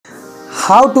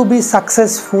How to be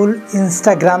successful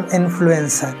Instagram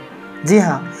influencer. जी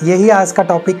हाँ, यही आज का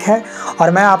टॉपिक है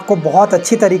और मैं आपको बहुत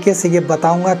अच्छी तरीके से ये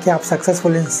बताऊंगा कि आप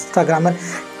सक्सेसफुल इंस्टाग्रामर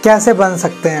कैसे बन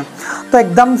सकते हैं। तो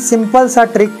एकदम सिंपल सा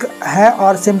ट्रिक है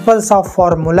और सिंपल सा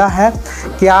फॉर्मूला है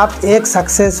कि आप एक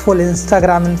सक्सेसफुल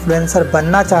इंस्टाग्राम इन्फ्लुएंसर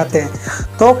बनना चाहते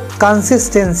हैं तो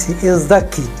कंसिस्टेंसी इज़ द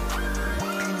की,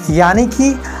 यानी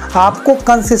कि आपको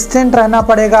कंसिस्टेंट रहना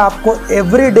पड़ेगा। आपको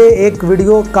एवरीडे एक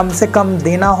वीडियो कम से कम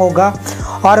देना होगा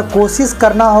और कोशिश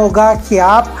करना होगा कि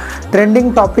आप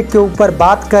ट्रेंडिंग टॉपिक के ऊपर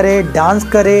बात करें, डांस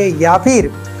करें या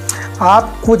फिर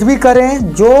आप कुछ भी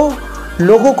करें जो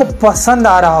लोगों को पसंद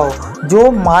आ रहा हो,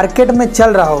 जो मार्केट में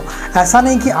चल रहा हो। ऐसा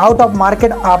नहीं कि आउट ऑफ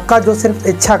मार्केट आपका जो सिर्फ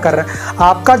इच्छा कर रहा है,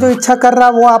 आपका जो इच्छा कर रहा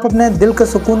है वो आप अपने दिल के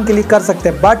सुकून के लिए कर सकते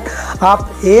हैं, बट आप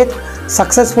एक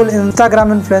सक्सेसफुल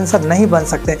इंस्टाग्राम इन्फ्लुएंसर नहीं बन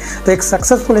सकते। तो एक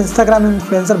सक्सेसफुल इंस्टाग्राम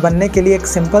इन्फ्लुएंसर बनने के लिए एक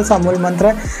सिंपल सा मूल मंत्र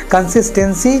है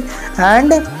कंसिस्टेंसी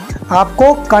एंड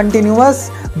आपको कंटिन्यूअस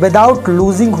विदाउट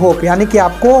लूजिंग होप, यानी कि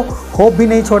आपको होप भी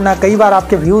नहीं छोड़ना। कई बार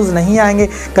आपके व्यूज़ नहीं आएंगे,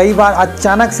 कई बार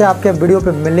अचानक से आपके वीडियो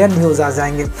पे मिलियन व्यूज़ आ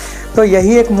जाएंगे। तो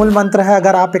यही एक मूल मंत्र है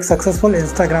अगर आप एक सक्सेसफुल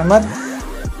इंस्टाग्रामर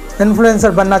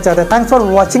इन्फ्लुएंसर बनना चाहते हैं। Thanks for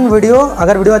watching video.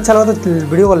 अगर वीडियो अच्छा लगा तो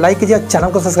वीडियो को लाइक कीजिए, चैनल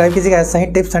को सब्सक्राइब कीजिएगा। ऐसा ही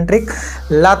टिप्स एंड ट्रिक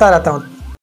लाता रहता हूँ।